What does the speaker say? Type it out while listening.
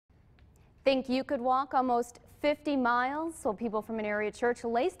Think you could walk almost 50 miles? Well, people from an area church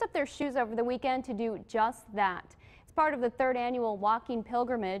laced up their shoes over the weekend to do just that. It's part of the third annual Walking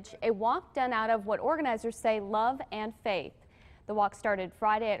Pilgrimage, a walk done out of what organizers say love and faith. The walk started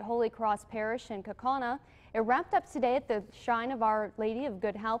Friday at Holy Cross Parish in Kaukauna. It wrapped up today at the Shrine of Our Lady of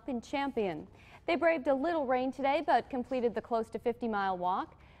Good Help in Champion. They braved a little rain today, but completed the close to 50-mile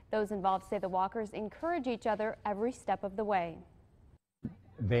walk. Those involved say the walkers encourage each other every step of the way.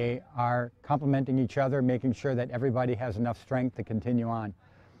 They are complementing each other, making sure that everybody has enough strength to continue on.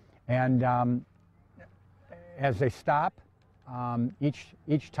 And as they stop,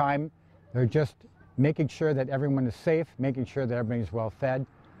 each time they're just making sure that everyone is safe, making sure that everybody's well fed,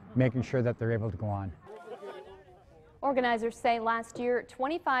 making sure that they're able to go on. Organizers say last year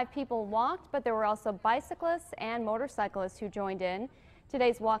 25 people walked, but there were also bicyclists and motorcyclists who joined in.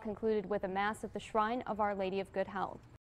 Today's walk concluded with a mass at the Shrine of Our Lady of Good Health.